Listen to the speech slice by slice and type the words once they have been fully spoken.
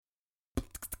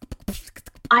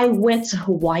I went to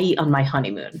Hawaii on my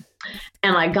honeymoon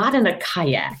and I got in a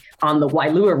kayak on the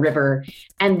Wailua River,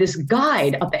 and this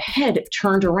guide up ahead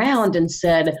turned around and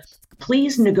said,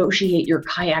 please negotiate your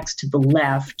kayaks to the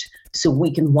left so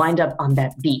we can wind up on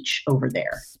that beach over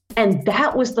there. And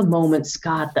that was the moment,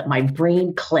 Scott, that my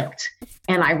brain clicked.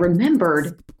 And I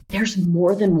remembered there's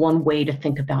more than one way to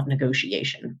think about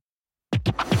negotiation.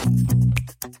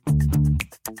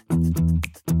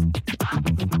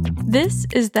 This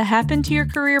is the Happen to Your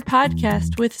Career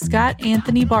podcast with Scott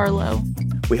Anthony Barlow.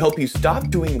 We help you stop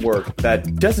doing work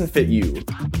that doesn't fit you,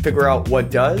 figure out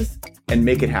what does, and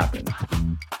make it happen.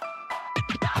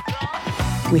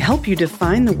 We help you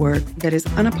define the work that is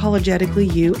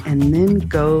unapologetically you and then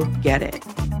go get it.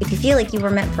 If you feel like you were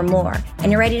meant for more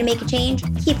and you're ready to make a change,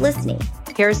 keep listening.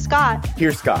 Here's Scott.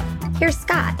 Here's Scott. Here's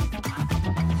Scott.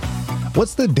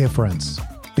 What's the difference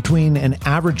between an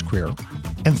average career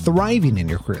and thriving in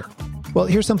your career? Well,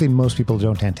 here's something most people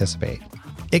don't anticipate.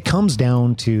 It comes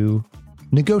down to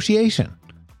negotiation.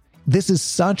 This is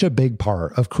such a big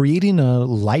part of creating a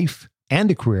life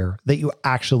and a career that you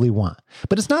actually want.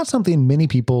 But it's not something many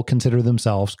people consider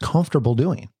themselves comfortable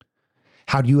doing.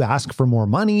 How do you ask for more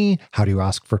money? How do you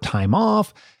ask for time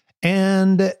off?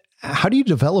 And how do you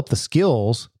develop the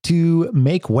skills to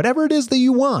make whatever it is that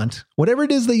you want, whatever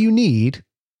it is that you need,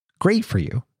 great for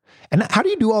you? And how do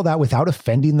you do all that without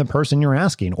offending the person you're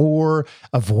asking or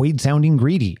avoid sounding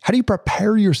greedy? How do you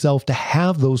prepare yourself to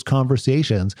have those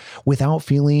conversations without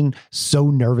feeling so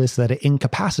nervous that it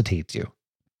incapacitates you?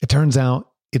 It turns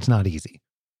out it's not easy.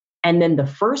 And then the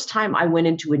first time I went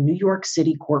into a New York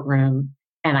City courtroom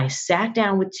and I sat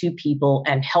down with two people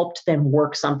and helped them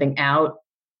work something out,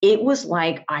 it was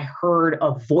like I heard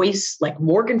a voice, like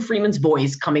Morgan Freeman's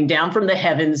voice coming down from the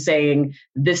heavens saying,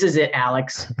 this is it,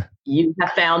 Alex. You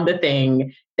have found the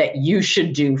thing that you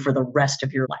should do for the rest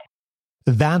of your life.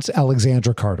 That's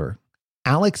Alexandra Carter.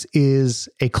 Alex is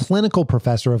a clinical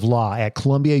professor of law at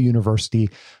Columbia University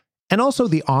and also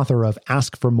the author of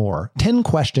Ask for More, 10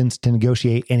 Questions to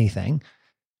Negotiate Anything.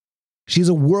 She's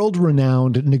a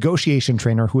world-renowned negotiation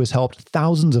trainer who has helped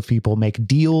thousands of people make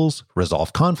deals,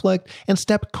 resolve conflict, and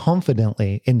step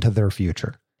confidently into their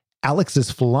future.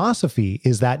 Alex's philosophy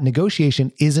is that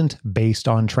negotiation isn't based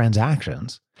on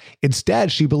transactions.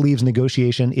 Instead, she believes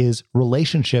negotiation is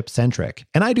relationship-centric.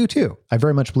 And I do too. I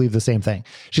very much believe the same thing.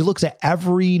 She looks at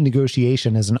every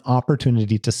negotiation as an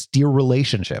opportunity to steer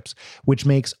relationships, which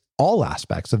makes all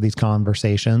aspects of these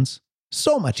conversations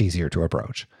so much easier to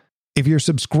approach. If you're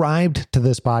subscribed to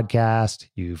this podcast,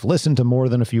 you've listened to more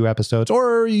than a few episodes,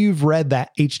 or you've read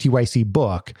that HTYC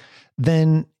book,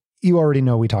 then you already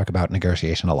know we talk about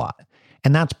negotiation a lot.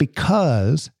 And that's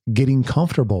because getting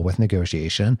comfortable with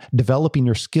negotiation, developing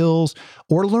your skills,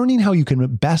 or learning how you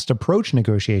can best approach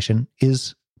negotiation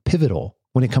is pivotal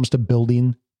when it comes to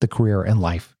building the career and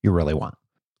life you really want.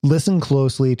 Listen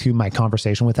closely to my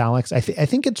conversation with Alex. I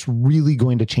think it's really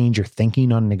going to change your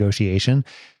thinking on negotiation.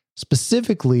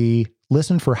 Specifically,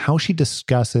 listen for how she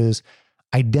discusses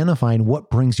identifying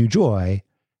what brings you joy,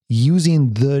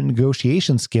 using the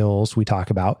negotiation skills we talk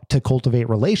about to cultivate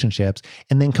relationships,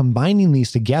 and then combining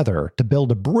these together to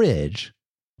build a bridge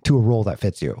to a role that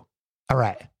fits you. All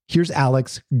right, here's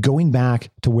Alex going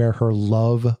back to where her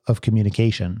love of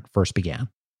communication first began.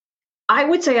 I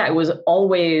would say I was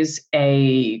always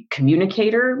a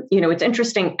communicator. You know, it's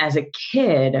interesting, as a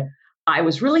kid, I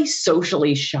was really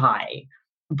socially shy,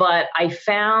 but I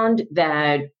found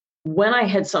that when I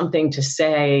had something to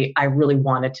say, I really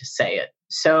wanted to say it.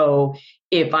 So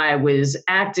if I was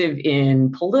active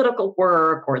in political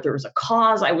work or there was a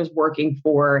cause I was working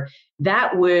for,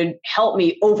 that would help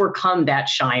me overcome that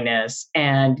shyness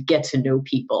and get to know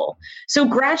people. So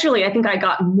gradually, I think I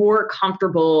got more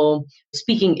comfortable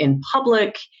speaking in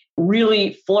public,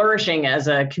 really flourishing as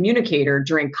a communicator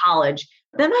during college.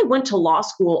 Then I went to law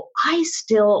school. I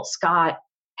still, Scott,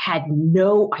 had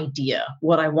no idea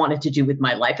what I wanted to do with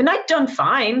my life. And I'd done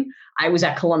fine. I was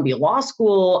at Columbia Law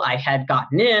School. I had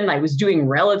gotten in. I was doing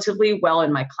relatively well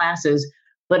in my classes.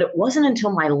 But it wasn't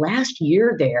until my last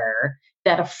year there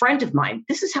that a friend of mine,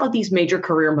 this is how these major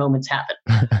career moments happen.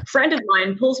 A friend of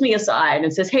mine pulls me aside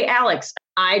and says, hey, Alex,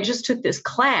 I just took this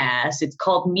class. It's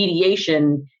called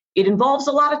mediation. It involves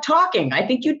a lot of talking. I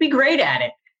think you'd be great at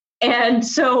it. And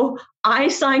so I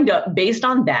signed up based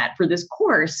on that for this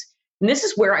course. And this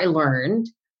is where I learned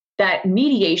that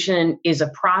mediation is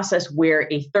a process where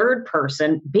a third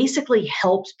person basically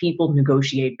helps people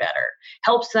negotiate better,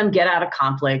 helps them get out of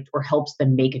conflict, or helps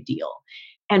them make a deal.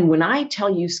 And when I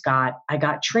tell you, Scott, I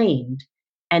got trained,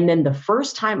 and then the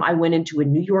first time I went into a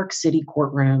New York City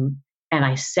courtroom and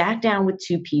I sat down with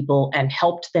two people and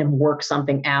helped them work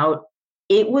something out,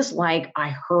 it was like I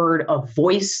heard a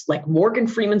voice, like Morgan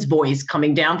Freeman's voice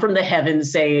coming down from the heavens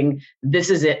saying, "This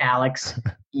is it, Alex.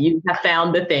 You have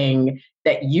found the thing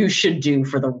that you should do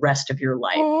for the rest of your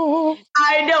life." Oh.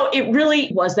 I know, it really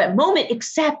was that moment,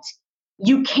 except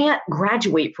you can't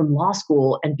graduate from law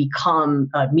school and become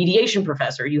a mediation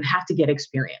professor. You have to get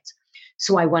experience.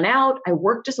 So I went out, I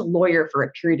worked as a lawyer for a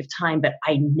period of time, but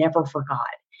I never forgot.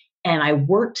 And I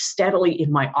worked steadily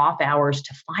in my off hours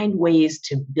to find ways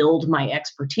to build my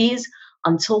expertise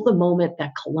until the moment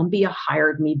that Columbia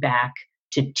hired me back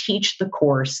to teach the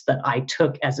course that I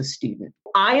took as a student.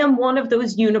 I am one of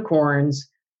those unicorns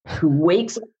who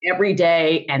wakes up every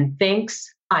day and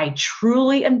thinks, I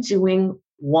truly am doing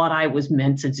what I was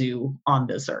meant to do on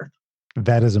this earth.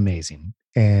 That is amazing.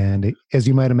 And as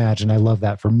you might imagine, I love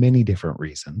that for many different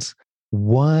reasons.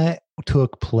 What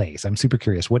took place? I'm super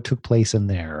curious. What took place in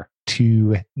there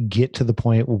to get to the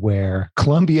point where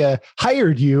Columbia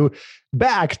hired you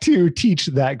back to teach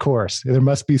that course? There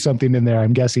must be something in there.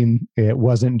 I'm guessing it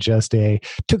wasn't just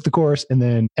took the course and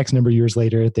then X number of years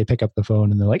later, they pick up the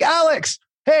phone and they're like, Alex,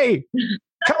 hey,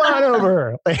 come on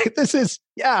over. This is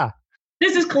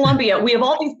Columbia. We have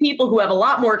all these people who have a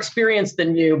lot more experience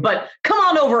than you, but come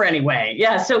on over anyway.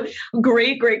 Yeah. So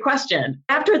great question.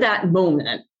 After that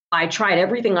moment, I tried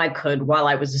everything I could while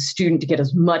I was a student to get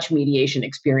as much mediation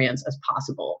experience as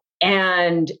possible.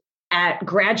 And at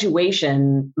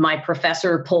graduation, my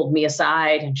professor pulled me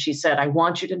aside and she said, I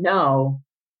want you to know,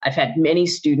 I've had many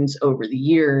students over the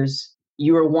years.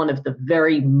 You are one of the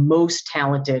very most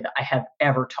talented I have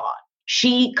ever taught.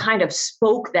 She kind of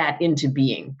spoke that into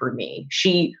being for me.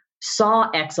 She saw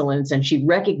excellence and she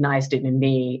recognized it in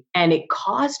me. And it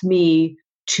caused me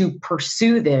to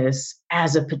pursue this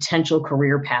as a potential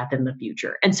career path in the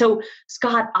future. And so,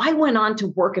 Scott, I went on to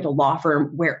work at a law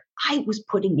firm where I was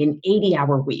putting in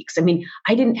 80-hour weeks. I mean,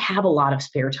 I didn't have a lot of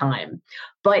spare time.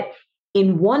 But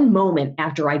in one moment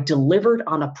after I delivered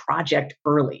on a project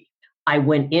early, I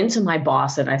went into my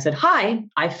boss and I said, hi,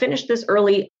 I finished this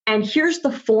early. And here's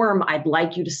the form I'd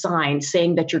like you to sign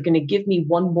saying that you're going to give me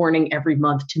one morning every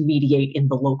month to mediate in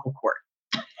the local court.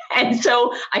 And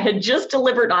so I had just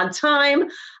delivered on time.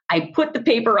 I put the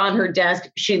paper on her desk.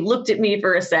 She looked at me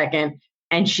for a second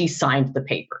and she signed the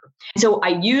paper. So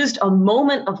I used a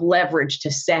moment of leverage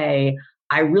to say,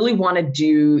 I really want to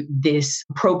do this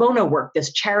pro bono work,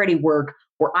 this charity work,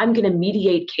 where I'm going to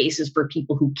mediate cases for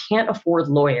people who can't afford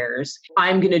lawyers.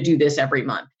 I'm going to do this every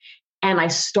month. And I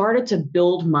started to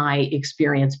build my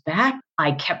experience back.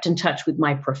 I kept in touch with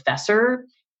my professor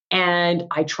and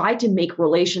I tried to make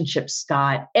relationships,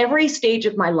 Scott. Every stage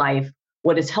of my life,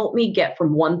 what has helped me get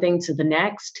from one thing to the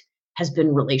next has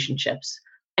been relationships.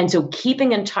 And so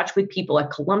keeping in touch with people at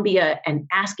Columbia and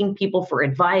asking people for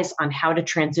advice on how to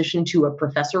transition to a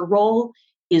professor role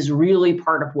is really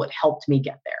part of what helped me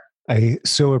get there. I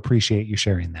so appreciate you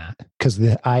sharing that because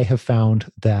I have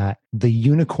found that the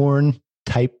unicorn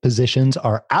type positions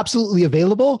are absolutely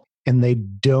available and they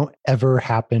don't ever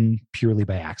happen purely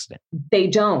by accident. They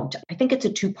don't. I think it's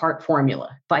a two-part formula,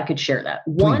 if I could share that.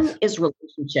 Please. One is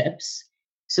relationships.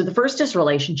 So the first is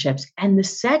relationships. And the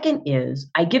second is,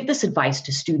 I give this advice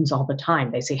to students all the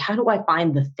time. They say, how do I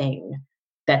find the thing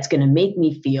that's going to make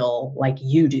me feel like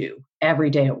you do every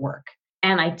day at work?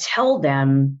 And I tell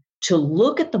them to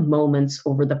look at the moments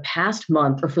over the past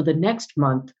month or for the next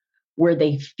month where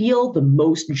they feel the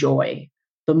most joy,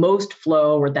 the most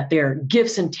flow, or that their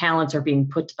gifts and talents are being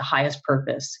put to the highest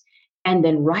purpose, and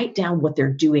then write down what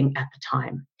they're doing at the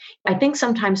time. I think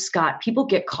sometimes, Scott, people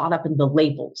get caught up in the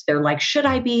labels. They're like, should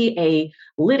I be a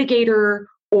litigator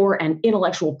or an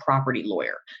intellectual property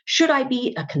lawyer? Should I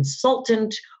be a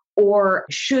consultant or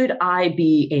should I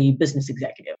be a business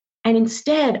executive? And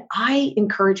instead, I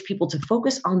encourage people to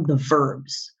focus on the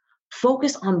verbs.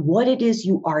 Focus on what it is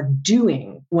you are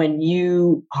doing when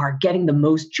you are getting the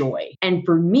most joy. And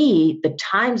for me, the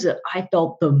times that I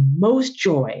felt the most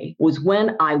joy was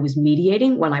when I was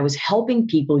mediating, when I was helping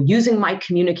people using my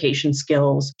communication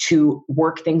skills to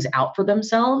work things out for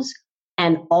themselves,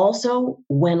 and also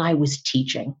when I was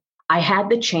teaching. I had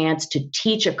the chance to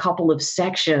teach a couple of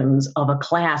sections of a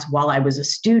class while I was a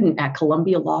student at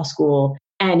Columbia Law School.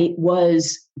 And it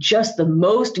was just the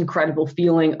most incredible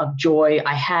feeling of joy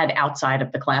I had outside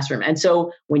of the classroom. And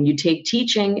so when you take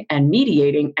teaching and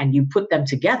mediating and you put them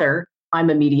together,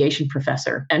 I'm a mediation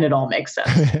professor and it all makes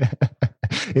sense.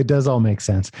 It does all make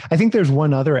sense. I think there's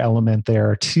one other element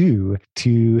there too,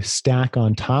 to stack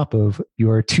on top of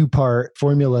your two-part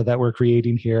formula that we're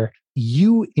creating here.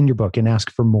 You, in your book, and Ask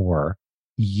for More,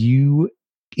 you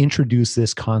introduce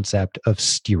this concept of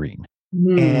steering.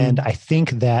 And I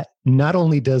think that not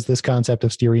only does this concept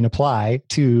of steering apply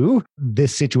to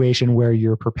this situation where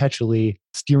you're perpetually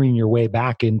steering your way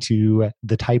back into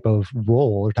the type of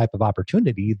role or type of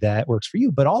opportunity that works for you,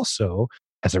 but also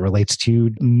as it relates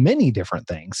to many different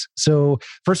things. So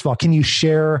first of all, can you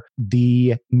share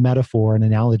the metaphor and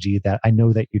analogy that I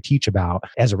know that you teach about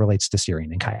as it relates to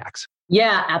steering in kayaks?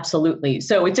 Yeah, absolutely.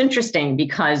 So it's interesting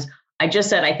because I just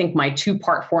said, I think my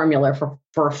 2-part formula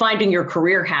for finding your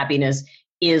career happiness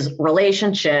is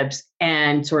relationships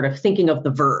and sort of thinking of the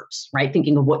verbs, right?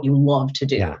 Thinking of what you love to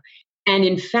do. Yeah. And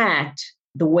in fact,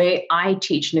 the way I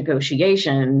teach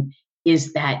negotiation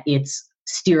is that it's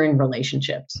steering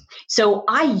relationships. So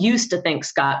I used to think,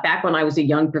 Scott, back when I was a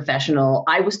young professional,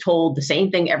 I was told the same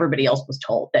thing everybody else was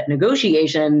told, that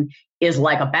negotiation is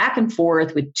like a back and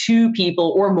forth with 2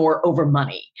 people or more over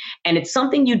money. And it's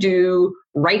something you do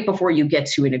right before you get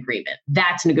to an agreement.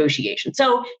 That's negotiation.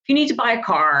 So if you need to buy a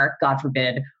car, God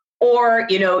forbid, or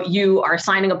you are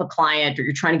signing up a client or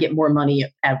you're trying to get more money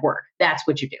at work, that's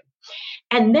what you do.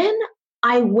 And then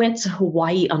I went to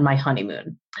Hawaii on my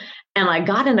honeymoon. And I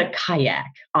got in a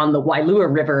kayak on the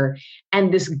Wailua River,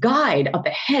 and this guide up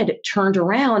ahead turned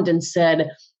around and said,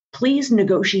 please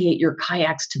negotiate your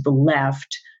kayaks to the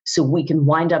left so we can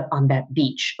wind up on that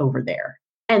beach over there.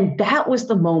 And that was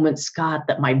the moment, Scott,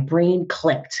 that my brain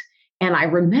clicked. And I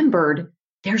remembered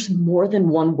there's more than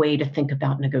one way to think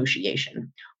about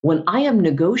negotiation. When I am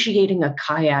negotiating a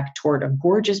kayak toward a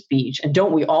gorgeous beach, and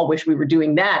don't we all wish we were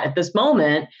doing that at this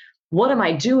moment, what am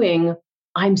I doing?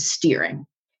 I'm steering.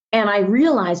 And I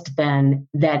realized then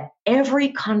that every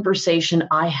conversation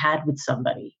I had with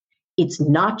somebody, it's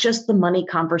not just the money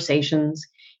conversations.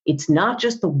 It's not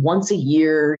just the once a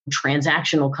year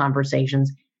transactional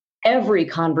conversations. Every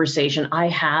conversation I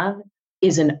have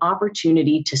is an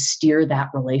opportunity to steer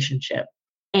that relationship.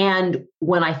 And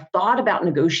when I thought about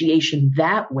negotiation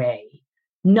that way,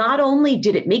 not only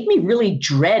did it make me really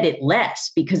dread it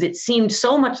less, because it seemed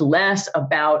so much less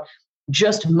about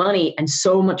just money and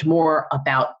so much more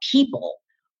about people,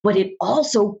 but it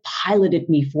also piloted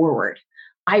me forward.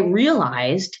 I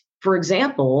realized, for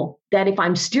example, that if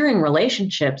I'm steering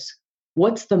relationships,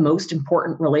 what's the most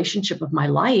important relationship of my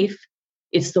life?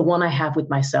 It's the one I have with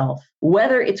myself.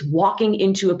 Whether it's walking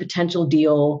into a potential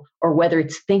deal or whether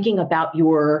it's thinking about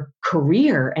your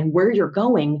career and where you're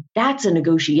going, that's a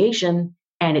negotiation,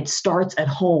 and it starts at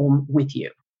home with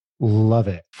you. Love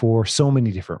it for so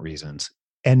many different reasons.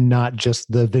 And not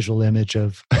just the visual image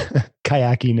of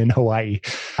kayaking in Hawaii.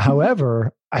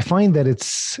 However, I find that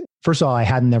first of all, I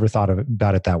had never thought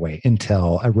about it that way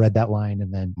until I read that line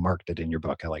and then marked it in your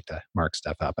book. I like to mark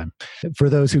stuff up. And for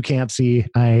those who can't see,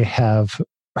 I have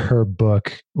her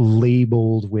book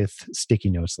labeled with sticky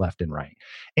notes left and right.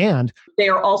 And they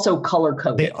are also color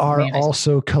coded. They are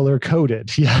also color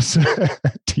coded. Yes.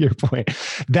 To your point.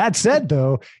 That said,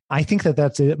 though, I think that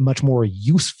that's a much more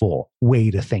useful way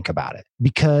to think about it,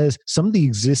 because some of the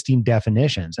existing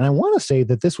definitions, and I want to say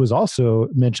that this was also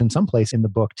mentioned someplace in the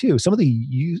book too, some of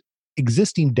the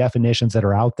existing definitions that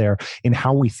are out there in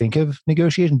how we think of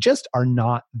negotiation just are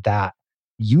not that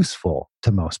useful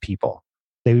to most people.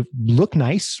 They look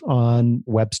nice on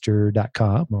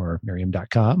Webster.com or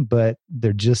Merriam.com, but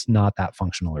they're just not that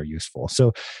functional or useful.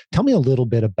 So tell me a little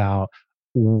bit about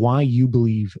why you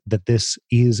believe that this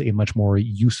is a much more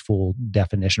useful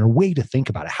definition or way to think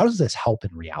about it. How does this help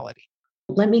in reality?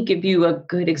 Let me give you a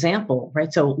good example,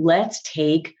 right? So let's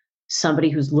take somebody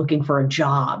who's looking for a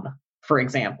job, for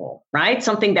example, right?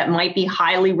 Something that might be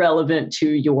highly relevant to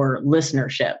your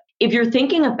listenership. If you're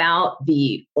thinking about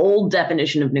the old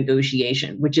definition of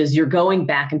negotiation, which is you're going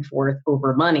back and forth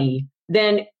over money,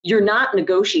 then you're not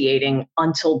negotiating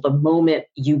until the moment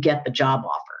you get the job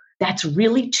offer. That's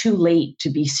really too late to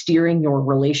be steering your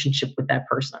relationship with that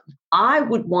person. I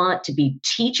would want to be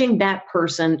teaching that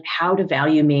person how to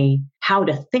value me, how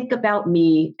to think about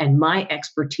me and my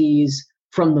expertise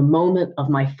from the moment of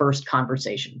my first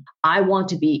conversation. I want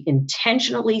to be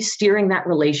intentionally steering that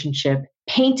relationship,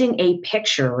 painting a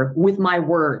picture with my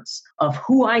words of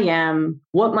who I am,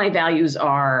 what my values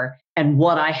are, and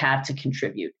what I have to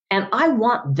contribute. And I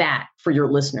want that for your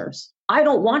listeners. I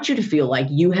don't want you to feel like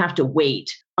you have to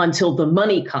wait until the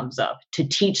money comes up to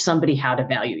teach somebody how to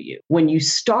value you. When you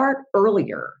start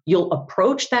earlier, you'll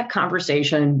approach that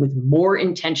conversation with more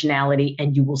intentionality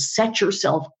and you will set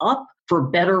yourself up for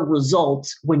better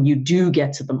results when you do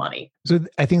get to the money. So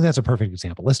I think that's a perfect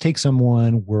example. Let's take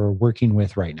someone we're working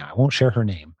with right now. I won't share her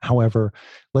name. However,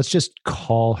 let's just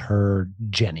call her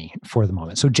Jenny for the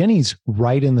moment. So Jenny's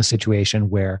right in the situation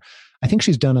where I think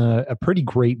she's done a pretty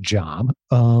great job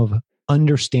of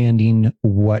understanding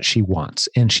what she wants.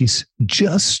 And she's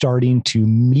just starting to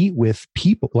meet with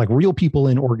people, like real people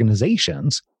in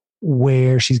organizations,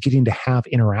 where she's getting to have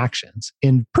interactions.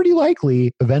 And pretty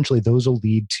likely, eventually, those will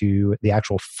lead to the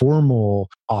actual formal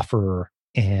offer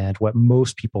and what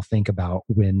most people think about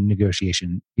when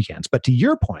negotiation begins. But to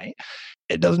your point,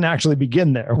 it doesn't actually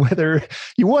begin there. Whether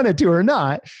you want it to or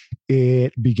not,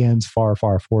 it begins far,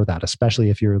 far before that, especially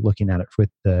if you're looking at it with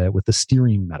the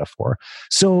steering metaphor.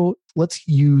 So let's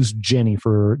use Jenny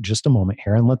for just a moment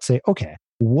here. And let's say, okay,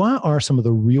 what are some of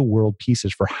the real world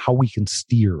pieces for how we can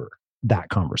steer that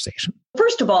conversation?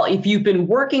 First of all, if you've been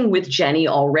working with Jenny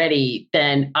already,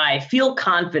 then I feel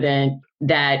confident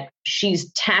that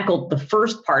she's tackled the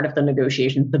first part of the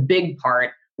negotiation, the big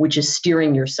part, which is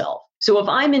steering yourself. So if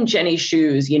I'm in Jenny's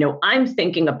shoes, I'm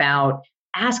thinking about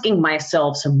asking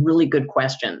myself some really good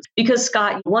questions. Because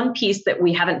Scott, one piece that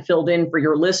we haven't filled in for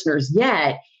your listeners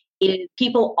yet is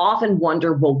people often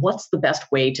wonder, well, what's the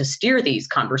best way to steer these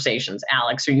conversations,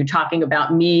 Alex? Are you talking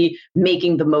about me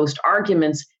making the most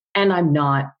arguments? And I'm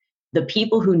not. The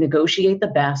people who negotiate the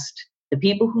best, the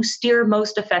people who steer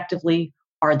most effectively,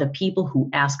 are the people who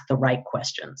ask the right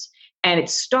questions. And it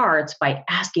starts by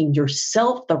asking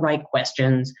yourself the right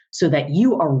questions so that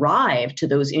you arrive to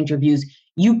those interviews.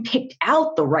 You picked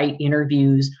out the right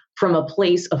interviews from a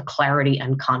place of clarity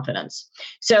and confidence.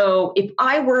 So if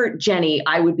I were Jenny,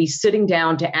 I would be sitting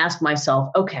down to ask myself,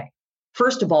 okay,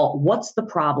 first of all, what's the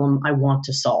problem I want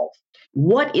to solve?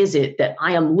 What is it that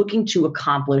I am looking to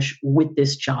accomplish with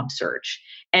this job search?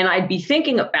 And I'd be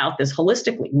thinking about this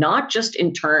holistically, not just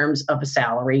in terms of a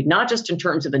salary, not just in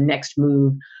terms of the next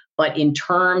move, but in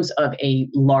terms of a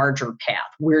larger path.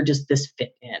 Where does this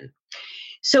fit in?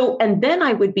 So, and then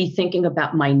I would be thinking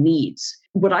about my needs,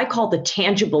 what I call the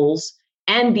tangibles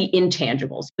and the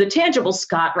intangibles. The tangibles,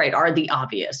 Scott, right, are the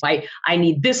obvious. I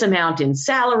need this amount in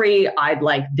salary. I'd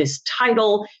like this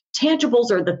title.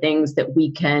 Tangibles are the things that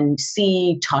we can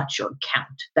see, touch, or count,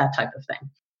 that type of thing.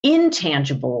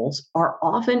 Intangibles are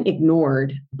often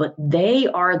ignored, but they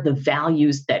are the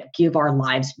values that give our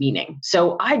lives meaning.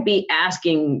 So I'd be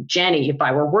asking Jenny, if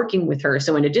I were working with her,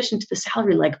 so in addition to the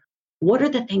salary, like, what are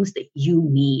the things that you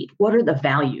need? What are the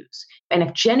values? And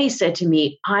if Jenny said to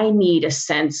me, I need a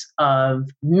sense of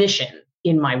mission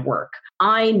in my work,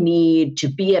 I need to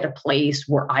be at a place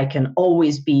where I can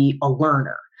always be a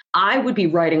learner, I would be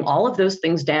writing all of those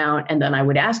things down. And then I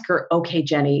would ask her, okay,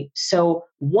 Jenny, so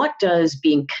what does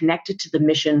being connected to the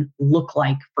mission look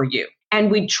like for you? And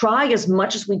we'd try as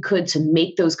much as we could to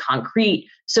make those concrete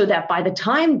so that by the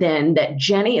time then that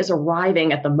Jenny is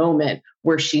arriving at the moment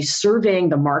where she's surveying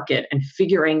the market and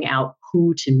figuring out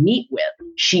who to meet with,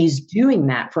 she's doing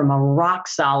that from a rock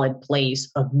solid place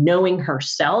of knowing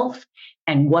herself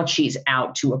and what she's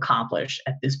out to accomplish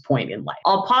at this point in life.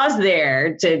 I'll pause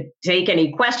there to take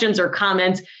any questions or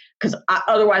comments, because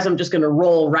otherwise I'm just going to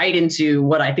roll right into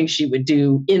what I think she would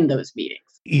do in those meetings.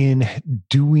 In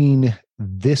doing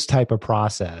this type of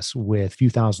process with a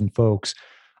few thousand folks,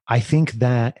 I think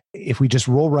that if we just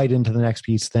roll right into the next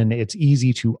piece, then it's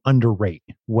easy to underrate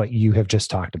what you have just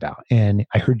talked about. And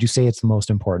I heard you say it's the most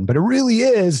important, but it really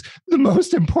is the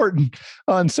most important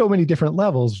on so many different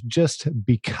levels, just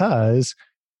because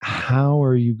how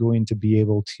are you going to be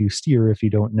able to steer if you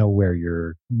don't know where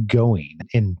you're going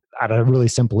at a really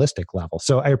simplistic level?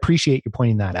 So I appreciate you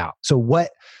pointing that out. So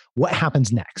what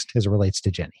happens next as it relates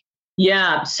to Jenny?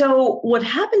 Yeah. So what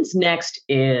happens next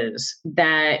is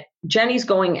that Jenny's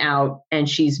going out and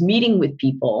she's meeting with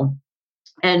people.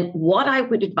 And what I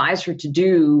would advise her to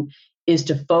do is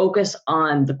to focus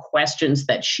on the questions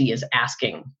that she is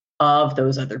asking of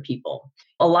those other people.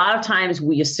 A lot of times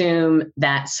we assume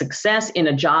that success in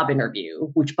a job interview,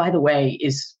 which by the way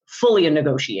is fully a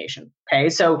negotiation. Okay.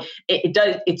 So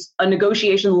it's a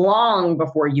negotiation long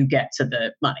before you get to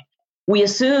the money. We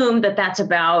assume that that's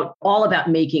all about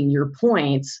making your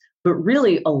points, but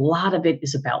really a lot of it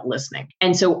is about listening.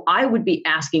 And so I would be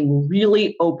asking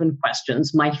really open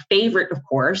questions. My favorite, of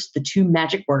course, the two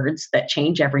magic words that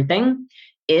change everything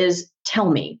is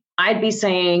tell me. I'd be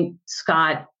saying,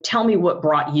 Scott, tell me what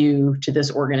brought you to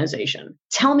this organization.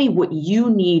 Tell me what you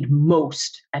need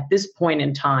most at this point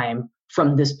in time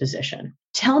from this position.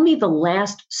 Tell me the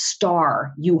last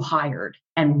star you hired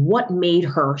and what made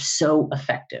her so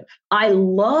effective. I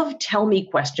love tell me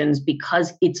questions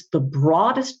because it's the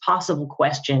broadest possible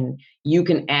question you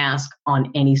can ask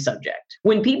on any subject.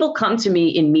 When people come to me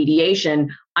in mediation,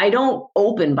 I don't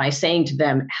open by saying to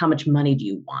them, how much money do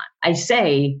you want? I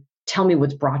say, tell me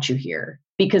what's brought you here.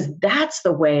 Because that's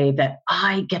the way that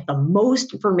I get the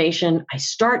most information. I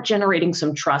start generating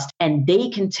some trust and they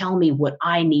can tell me what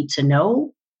I need to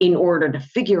know in order to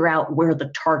figure out where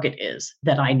the target is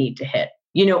that I need to hit.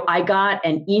 I got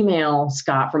an email,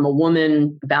 Scott, from a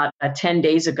woman about 10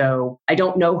 days ago. I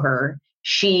don't know her.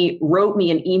 She wrote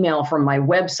me an email from my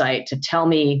website to tell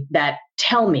me that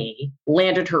Tell Me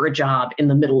landed her a job in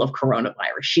the middle of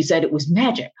coronavirus. She said it was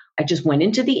magic. I just went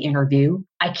into the interview.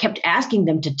 I kept asking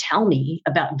them to tell me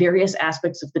about various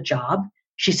aspects of the job.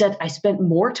 She said, I spent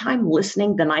more time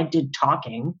listening than I did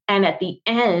talking. And at the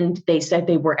end, they said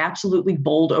they were absolutely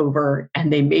bowled over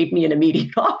and they made me an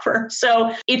immediate offer.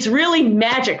 So it's really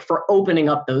magic for opening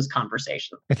up those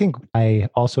conversations. I think I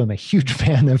also am a huge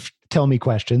fan of tell me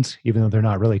questions, even though they're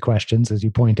not really questions, as you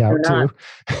point out too.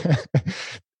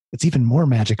 It's even more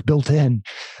magic built in.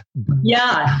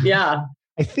 Yeah.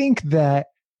 I think that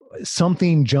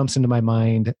something jumps into my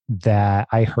mind that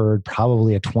I heard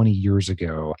probably 20 years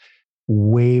ago,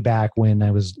 way back when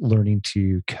I was learning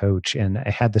to coach. And I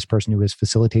had this person who was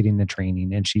facilitating the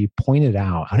training, and she pointed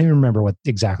out, I don't even remember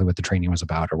exactly what the training was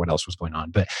about or what else was going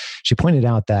on, but she pointed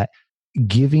out that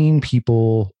giving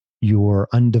people your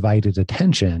undivided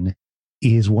attention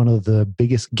is one of the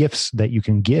biggest gifts that you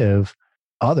can give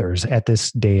others at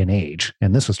this day and age.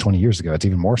 And this was 20 years ago. It's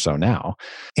even more so now.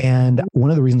 And one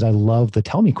of the reasons I love the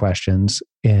tell me questions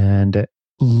and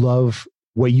love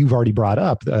what you've already brought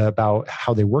up about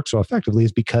how they work so effectively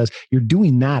is because you're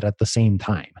doing that at the same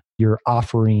time. You're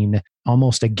offering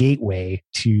almost a gateway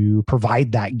to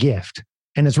provide that gift.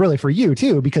 And it's really for you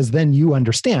too, because then you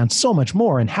understand so much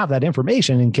more and have that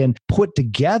information and can put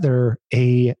together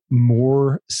a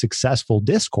more successful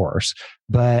discourse.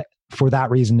 But for that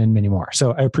reason and many more.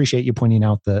 So I appreciate you pointing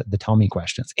out the tell me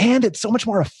questions. And it's so much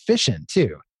more efficient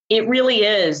too. It really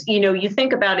is. You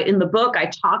think about it in the book,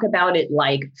 I talk about it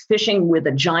like fishing with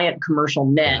a giant commercial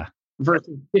net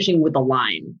versus fishing with a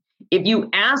line. If you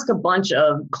ask a bunch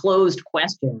of closed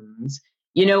questions,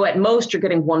 at most you're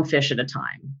getting one fish at a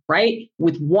time, right?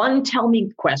 With one tell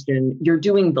me question, you're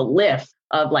doing the lift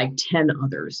of like 10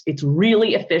 others. It's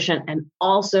really efficient. And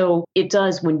also it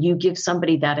does, when you give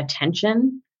somebody that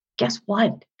attention, guess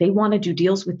what? They want to do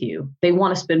deals with you. They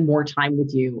want to spend more time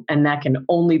with you. And that can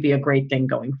only be a great thing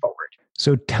going forward.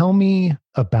 So tell me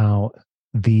about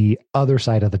the other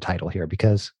side of the title here,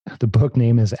 because the book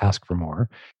name is Ask for More,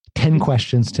 10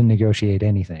 questions to negotiate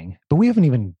anything. But we haven't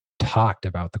even talked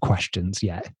about the questions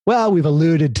yet. Well, we've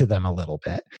alluded to them a little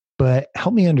bit, but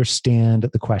help me understand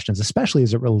the questions, especially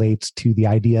as it relates to the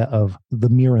idea of the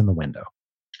mirror in the window.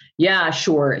 Yeah,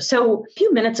 sure. So a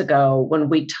few minutes ago, when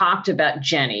we talked about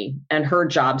Jenny and her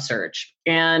job search,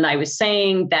 and I was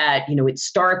saying that, it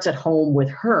starts at home with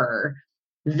her,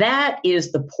 that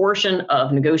is the portion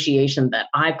of negotiation that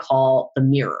I call the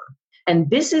mirror. And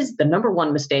this is the number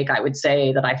one mistake I would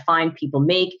say that I find people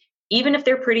make, even if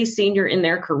they're pretty senior in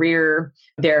their career,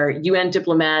 they're UN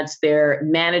diplomats, they're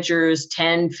managers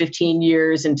 10, 15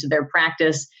 years into their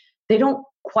practice. They don't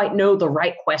quite know the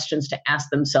right questions to ask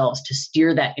themselves to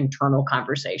steer that internal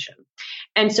conversation.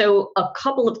 And so a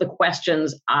couple of the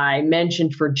questions I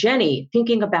mentioned for Jenny,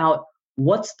 thinking about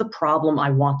what's the problem I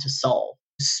want to solve.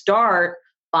 Start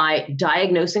by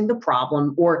diagnosing the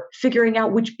problem or figuring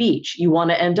out which beach you want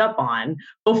to end up on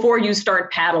before you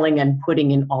start paddling and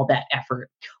putting in all that effort.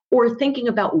 Or thinking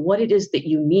about what it is that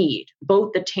you need,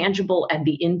 both the tangible and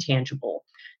the intangible.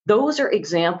 Those are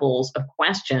examples of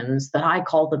questions that I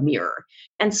call the mirror.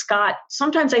 And Scott,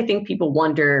 sometimes I think people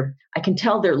wonder, I can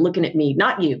tell they're looking at me,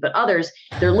 not you, but others,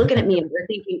 they're looking at me and they're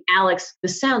thinking, Alex,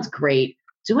 this sounds great.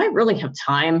 Do I really have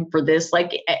time for this?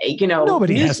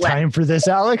 Nobody has time for this,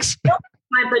 Alex.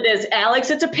 Time for this, Alex.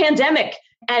 It's a pandemic.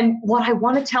 And what I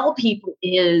want to tell people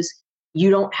is you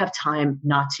don't have time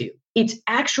not to. It's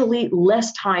actually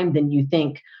less time than you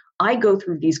think. I go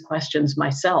through these questions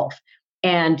myself.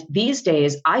 And these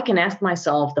days, I can ask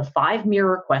myself the 5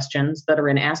 mirror questions that are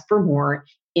in Ask for More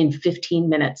in 15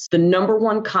 minutes. The number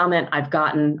one comment I've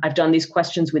gotten, I've done these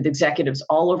questions with executives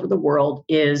all over the world,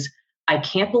 is I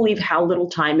can't believe how little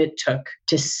time it took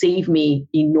to save me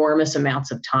enormous amounts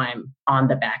of time on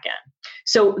the back end.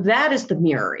 So that is the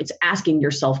mirror. It's asking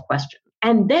yourself questions.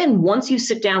 And then once you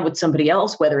sit down with somebody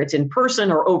else, whether it's in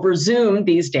person or over Zoom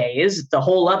these days, it's a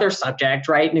whole other subject,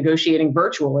 right? Negotiating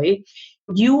virtually.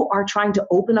 You are trying to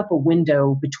open up a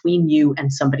window between you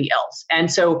and somebody else.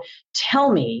 And so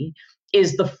tell me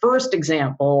is the first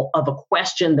example of a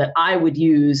question that I would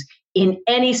use in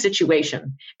any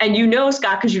situation. And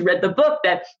Scott, because you read the book,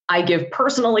 that I give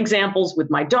personal examples with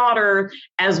my daughter,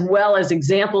 as well as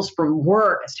examples from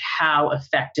work as to how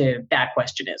effective that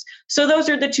question is. So those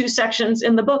are the 2 sections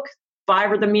in the book.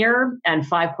 5 are the mirror and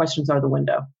 5 questions are the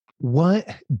window.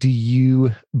 What do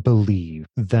you believe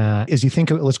that, as you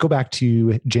think of, let's go back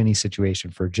to Jenny's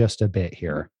situation for just a bit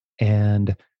here.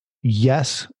 And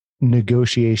yes,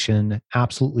 negotiation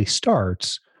absolutely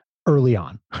starts early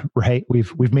on, right?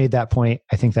 We've made that point.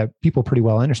 I think that people pretty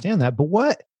well understand that. But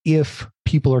what if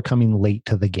people are coming late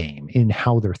to the game in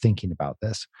how they're thinking about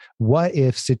this? What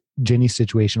if Jenny's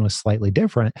situation was slightly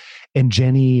different and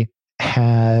Jenny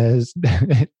has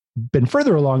been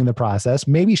further along in the process?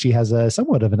 Maybe she has a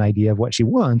somewhat of an idea of what she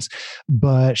wants,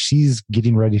 but she's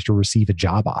getting ready to receive a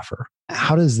job offer.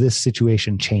 How does this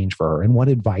situation change for her? And what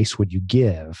advice would you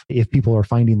give if people are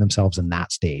finding themselves in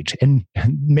that stage? And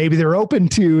maybe they're open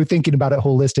to thinking about it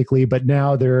holistically, but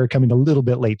now they're coming a little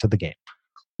bit late to the game.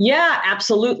 Yeah,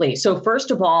 absolutely. So first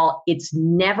of all, it's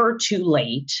never too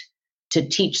late to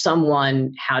teach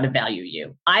someone how to value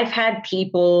you. I've had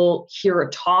people hear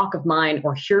a talk of mine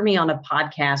or hear me on a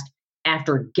podcast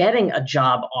after getting a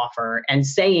job offer and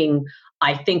saying,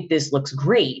 I think this looks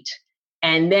great.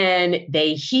 And then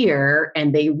they hear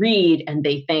and they read and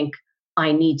they think,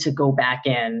 I need to go back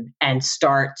in and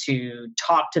start to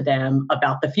talk to them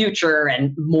about the future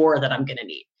and more that I'm going to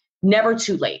need. Never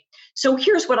too late. So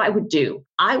here's what I would do.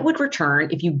 I would return,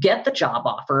 if you get the job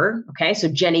offer, okay, so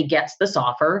Jenny gets this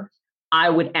offer, I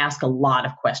would ask a lot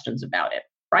of questions about it,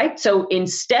 right? So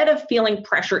instead of feeling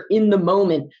pressure in the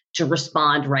moment to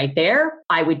respond right there,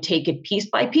 I would take it piece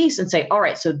by piece and say, all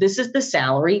right, so this is the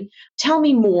salary. Tell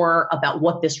me more about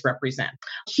what this represents.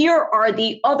 Here are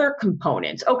the other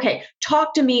components. Okay,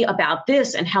 talk to me about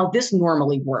this and how this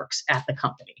normally works at the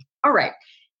company. All right.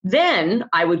 Then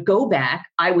I would go back,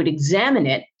 I would examine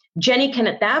it. Jenny can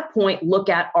at that point look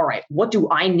at, all right, what do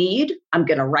I need? I'm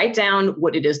going to write down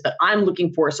what it is that I'm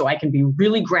looking for so I can be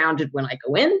really grounded when I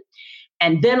go in.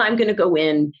 And then I'm going to go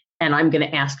in and I'm going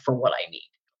to ask for what I need.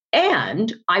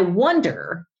 And I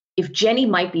wonder if Jenny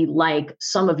might be like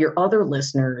some of your other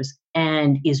listeners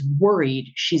and is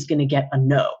worried she's going to get a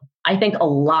no. I think a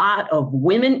lot of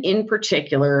women in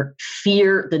particular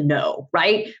fear the no,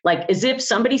 right? Like as if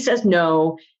somebody says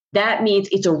no, that means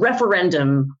it's a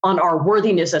referendum on our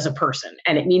worthiness as a person.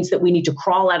 And it means that we need to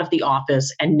crawl out of the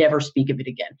office and never speak of it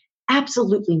again.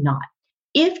 Absolutely not.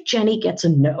 If Jenny gets a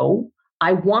no,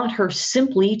 I want her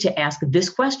simply to ask this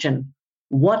question: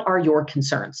 what are your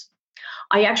concerns?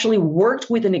 I actually worked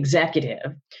with an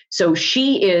executive. So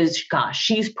she's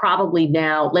probably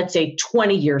now, let's say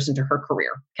 20 years into her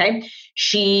career. Okay.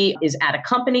 She is at a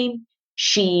company.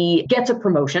 She gets a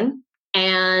promotion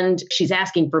and she's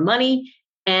asking for money.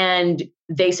 And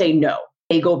they say no.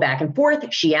 They go back and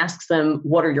forth. She asks them,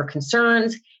 what are your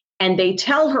concerns? And they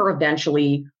tell her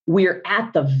eventually, we're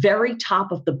at the very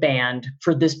top of the band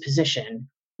for this position.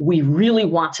 We really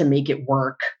want to make it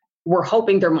work. We're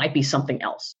hoping there might be something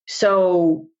else.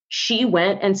 So she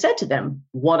went and said to them,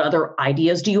 what other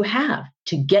ideas do you have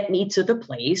to get me to the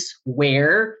place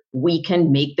where we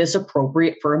can make this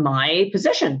appropriate for my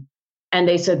position? And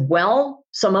they said, well,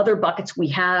 some other buckets we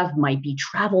have might be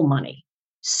travel money.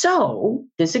 So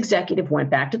this executive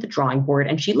went back to the drawing board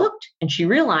and she looked and she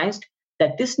realized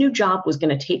that this new job was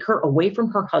going to take her away from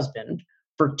her husband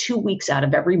for 2 weeks out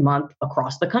of every month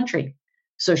across the country.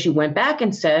 So she went back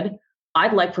and said,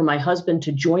 I'd like for my husband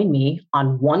to join me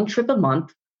on one trip a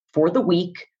month for the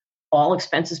week, all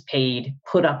expenses paid,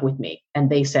 put up with me.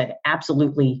 And they said,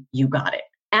 absolutely, you got it.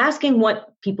 Asking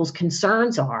what people's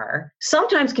concerns are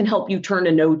sometimes can help you turn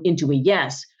a no into a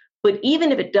yes. But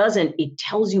even if it doesn't, it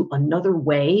tells you another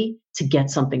way to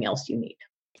get something else you need.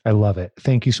 I love it.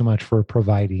 Thank you so much for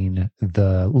providing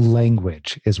the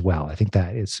language as well. I think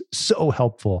that is so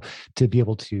helpful to be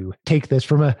able to take this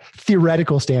from a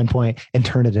theoretical standpoint and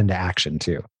turn it into action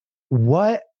too.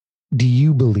 What do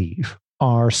you believe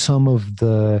are some of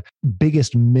the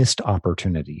biggest missed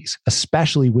opportunities,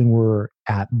 especially when we're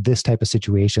at this type of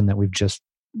situation that we've just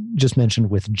mentioned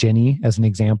with Jenny as an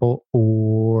example,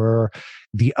 or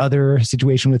the other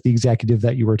situation with the executive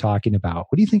that you were talking about?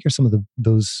 What do you think are some of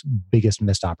those biggest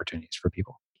missed opportunities for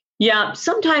people? Yeah,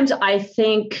 sometimes I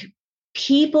think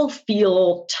people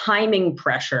feel timing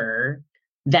pressure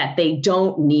that they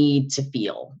don't need to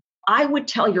feel. I would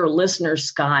tell your listeners,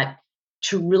 Scott,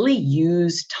 to really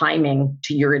use timing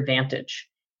to your advantage.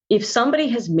 If somebody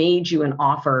has made you an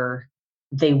offer,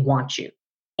 they want you.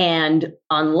 And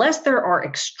unless there are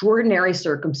extraordinary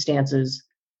circumstances,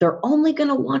 they're only going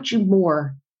to want you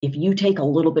more if you take a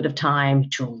little bit of time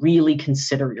to really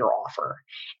consider your offer.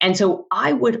 And so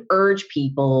I would urge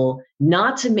people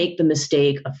not to make the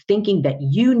mistake of thinking that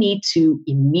you need to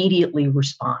immediately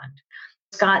respond.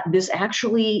 Scott,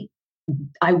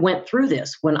 I went through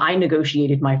this when I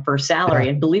negotiated my first salary.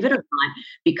 And believe it or not,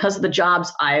 because of the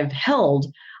jobs I've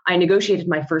held, I negotiated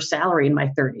my first salary in my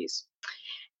 30s.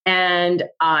 And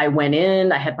I went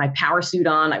in, I had my power suit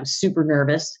on, I was super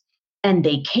nervous, and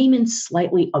they came in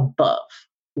slightly above.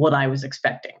 what I was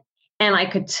expecting. And I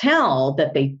could tell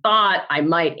that they thought I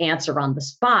might answer on the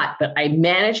spot, but I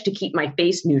managed to keep my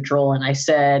face neutral. And I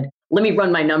said, let me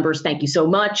run my numbers. Thank you so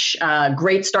much.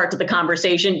 Great start to the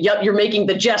conversation. Yep, you're making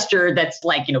the gesture that's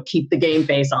like, keep the game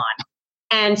face on.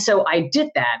 And so I did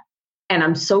that. And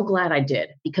I'm so glad I did,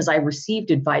 because I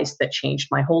received advice that changed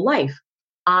my whole life.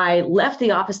 I left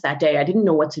the office that day. I didn't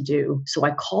know what to do. So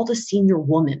I called a senior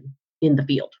woman in the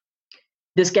field.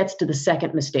 This gets to the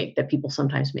second mistake that people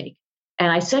sometimes make.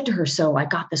 And I said to her, so I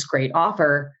got this great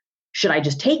offer. Should I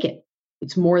just take it?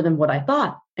 It's more than what I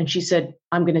thought. And she said,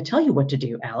 I'm going to tell you what to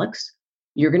do, Alex.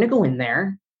 You're going to go in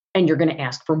there and you're going to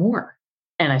ask for more.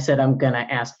 And I said, I'm going to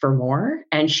ask for more.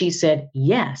 And she said,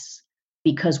 yes,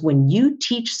 because when you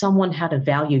teach someone how to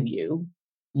value you,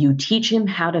 you teach him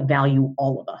how to value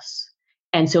all of us.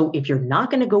 And so if you're not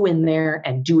going to go in there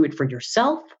and do it for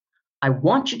yourself, I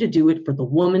want you to do it for the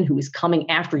woman who is coming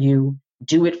after you.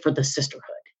 Do it for the sisterhood.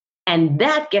 And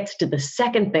that gets to the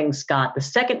second thing, Scott, the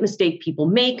second mistake people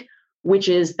make, which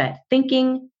is that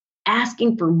thinking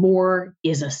asking for more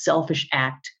is a selfish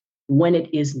act when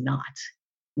it is not.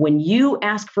 When you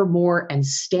ask for more and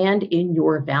stand in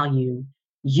your value,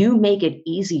 you make it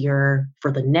easier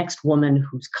for the next woman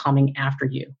who's coming after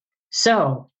you.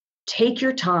 So take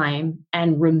your time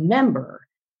and remember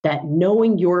that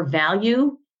knowing your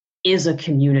value is a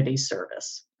community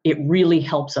service. It really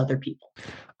helps other people.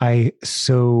 I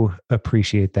so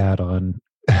appreciate that on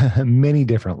many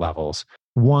different levels.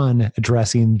 One,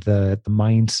 addressing the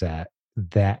mindset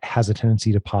that has a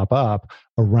tendency to pop up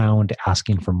around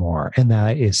asking for more. And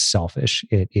that is selfish.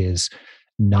 It is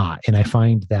not. And I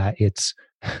find that it's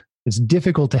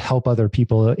difficult to help other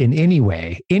people in any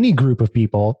way, any group of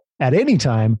people at any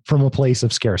time from a place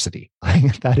of scarcity.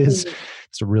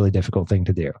 It's a really difficult thing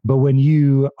to do. But when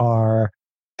you are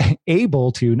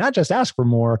able to not just ask for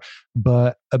more,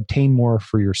 but obtain more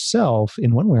for yourself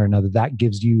in one way or another, that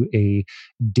gives you a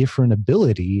different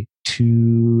ability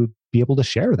to be able to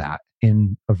share that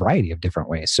in a variety of different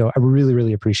ways. So I really,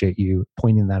 really appreciate you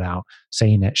pointing that out,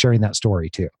 saying it, sharing that story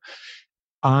too.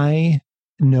 I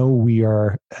know we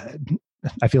are,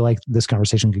 I feel like this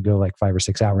conversation could go like 5 or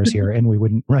 6 hours here and we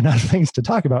wouldn't run out of things to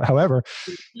talk about. However,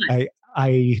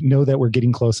 I know that we're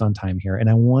getting close on time here. And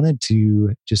I wanted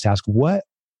to just ask, what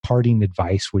parting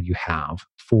advice would you have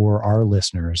for our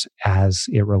listeners as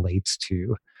it relates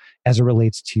to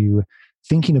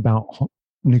thinking about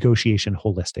negotiation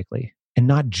holistically? And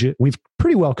not we've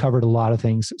pretty well covered a lot of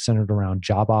things centered around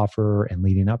job offer and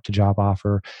leading up to job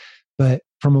offer, but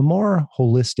from a more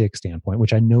holistic standpoint,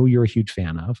 which I know you're a huge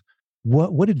fan of,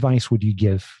 what advice would you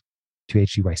give to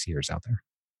HGYCers out there?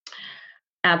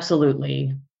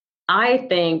 Absolutely. I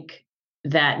think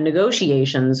that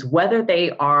negotiations, whether they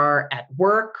are at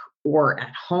work or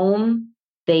at home,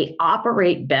 they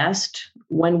operate best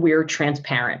when we're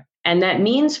transparent. And that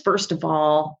means, first of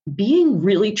all, being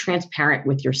really transparent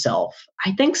with yourself.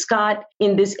 I think, Scott,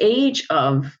 in this age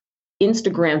of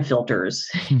Instagram filters,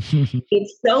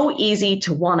 it's so easy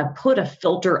to want to put a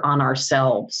filter on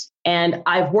ourselves. And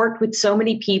I've worked with so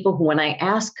many people who, when I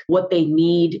ask what they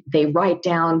need, they write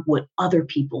down what other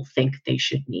people think they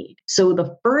should need. So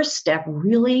the first step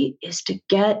really is to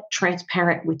get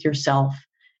transparent with yourself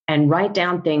and write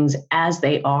down things as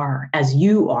they are, as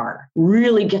you are.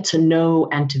 Really get to know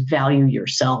and to value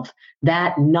yourself.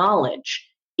 That knowledge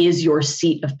is your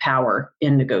seat of power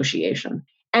in negotiation.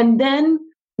 And then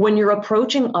when you're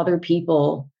approaching other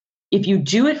people, if you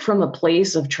do it from a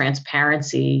place of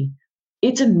transparency,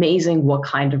 it's amazing what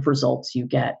kind of results you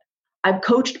get. I've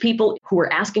coached people who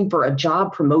were asking for a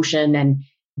job promotion and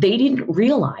they didn't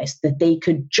realize that they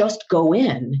could just go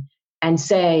in and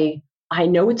say, I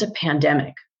know it's a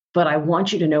pandemic, but I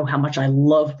want you to know how much I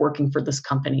love working for this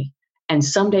company. And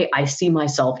someday I see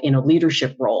myself in a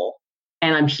leadership role.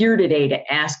 And I'm here today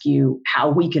to ask you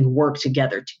how we can work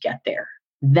together to get there.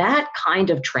 That kind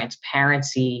of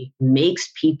transparency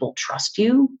makes people trust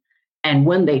you. And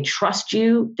when they trust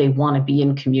you, they want to be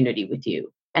in community with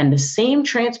you. And the same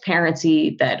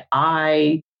transparency that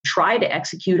I try to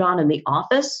execute on in the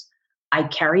office, I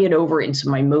carry it over into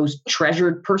my most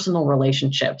treasured personal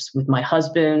relationships with my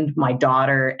husband, my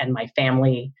daughter, and my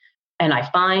family. And I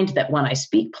find that when I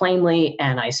speak plainly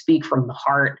and I speak from the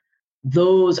heart,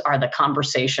 those are the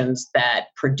conversations that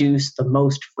produce the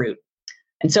most fruit.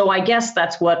 And so I guess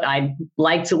that's what I'd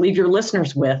like to leave your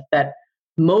listeners with, that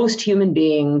most human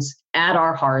beings at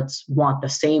our hearts want the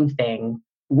same thing,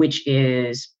 which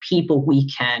is people we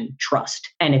can trust.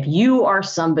 And if you are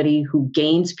somebody who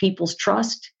gains people's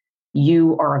trust,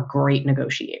 you are a great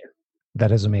negotiator.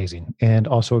 That is amazing. And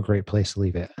also a great place to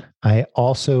leave it. I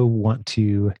also want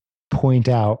to point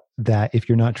out that if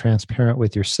you're not transparent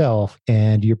with yourself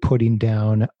and you're putting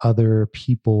down other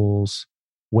people's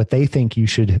what they think you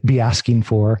should be asking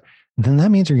for, then that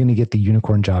means you're going to get the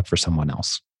unicorn job for someone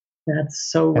else. That's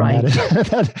so right.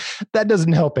 That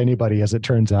doesn't help anybody, as it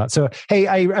turns out. So, hey,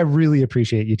 I really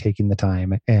appreciate you taking the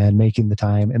time and making the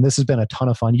time. And this has been a ton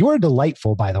of fun. You are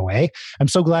delightful, by the way. I'm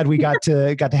so glad we got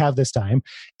to have this time.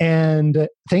 And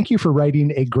thank you for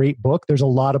writing a great book. There's a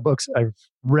lot of books. I've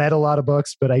read a lot of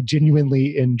books, but I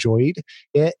genuinely enjoyed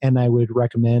it. And I would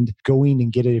recommend going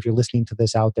and get it. If you're listening to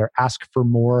this out there, Ask for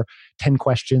More, 10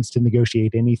 Questions to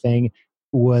Negotiate Anything.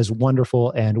 Was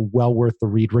wonderful and well worth the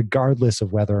read, regardless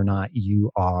of whether or not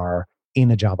you are in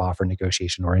a job offer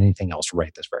negotiation or anything else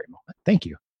right this very moment. Thank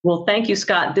you. Well, thank you,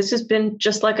 Scott. This has been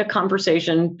just like a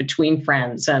conversation between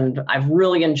friends, and I've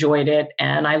really enjoyed it.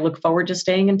 And I look forward to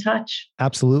staying in touch.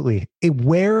 Absolutely.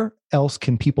 Where else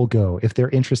can people go if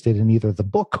they're interested in either the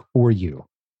book or you?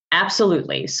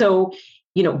 Absolutely. So,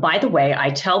 by the way,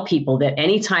 I tell people that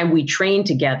anytime we train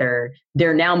together,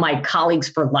 they're now my colleagues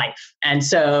for life. And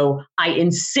so I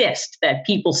insist that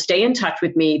people stay in touch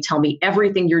with me, tell me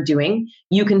everything you're doing.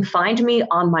 You can find me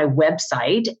on my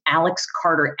website,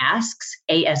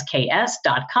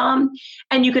 alexcarterasks.com.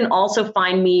 And you can also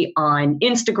find me on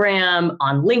Instagram,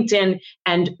 on LinkedIn,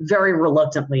 and very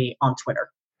reluctantly on Twitter.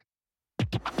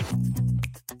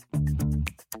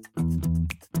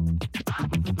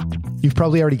 You've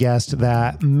probably already guessed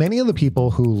that many of the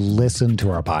people who listen to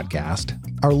our podcast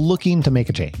are looking to make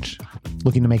a change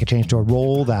to a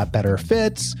role that better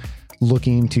fits,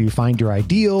 looking to find your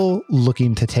ideal,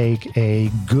 looking to take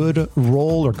a good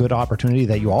role or good opportunity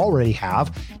that you already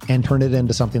have and turn it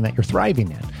into something that you're thriving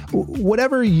in.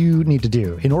 Whatever you need to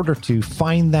do in order to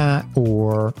find that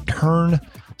or turn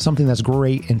something that's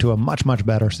great into a much, much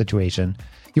better situation,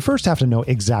 you first have to know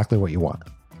exactly what you want.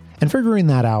 And figuring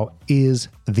that out is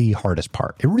the hardest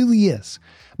part. It really is.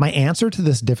 My answer to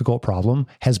this difficult problem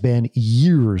has been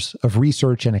years of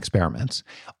research and experiments.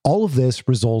 All of this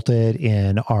resulted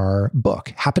in our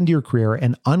book, Happen to Your Career,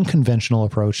 an unconventional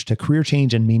approach to career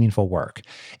change and meaningful work.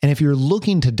 And if you're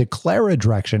looking to declare a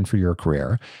direction for your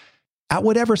career, at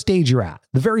whatever stage you're at,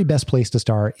 the very best place to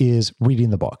start is reading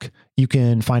the book. You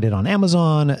can find it on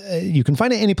Amazon. You can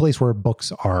find it any place where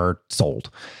books are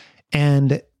sold.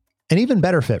 And an even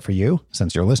better fit for you,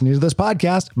 since you're listening to this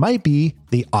podcast, might be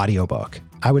the audiobook.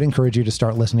 I would encourage you to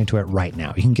start listening to it right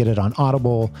now. You can get it on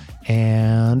Audible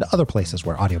and other places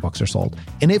where audiobooks are sold.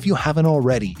 And if you haven't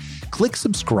already, click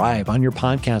subscribe on your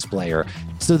podcast player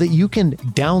so that you can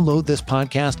download this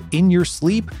podcast in your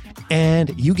sleep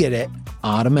and you get it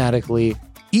automatically,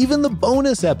 even the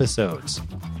bonus episodes,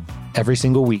 every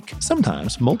single week,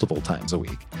 sometimes multiple times a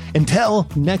week. Until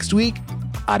next week,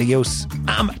 adios.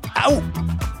 I'm out.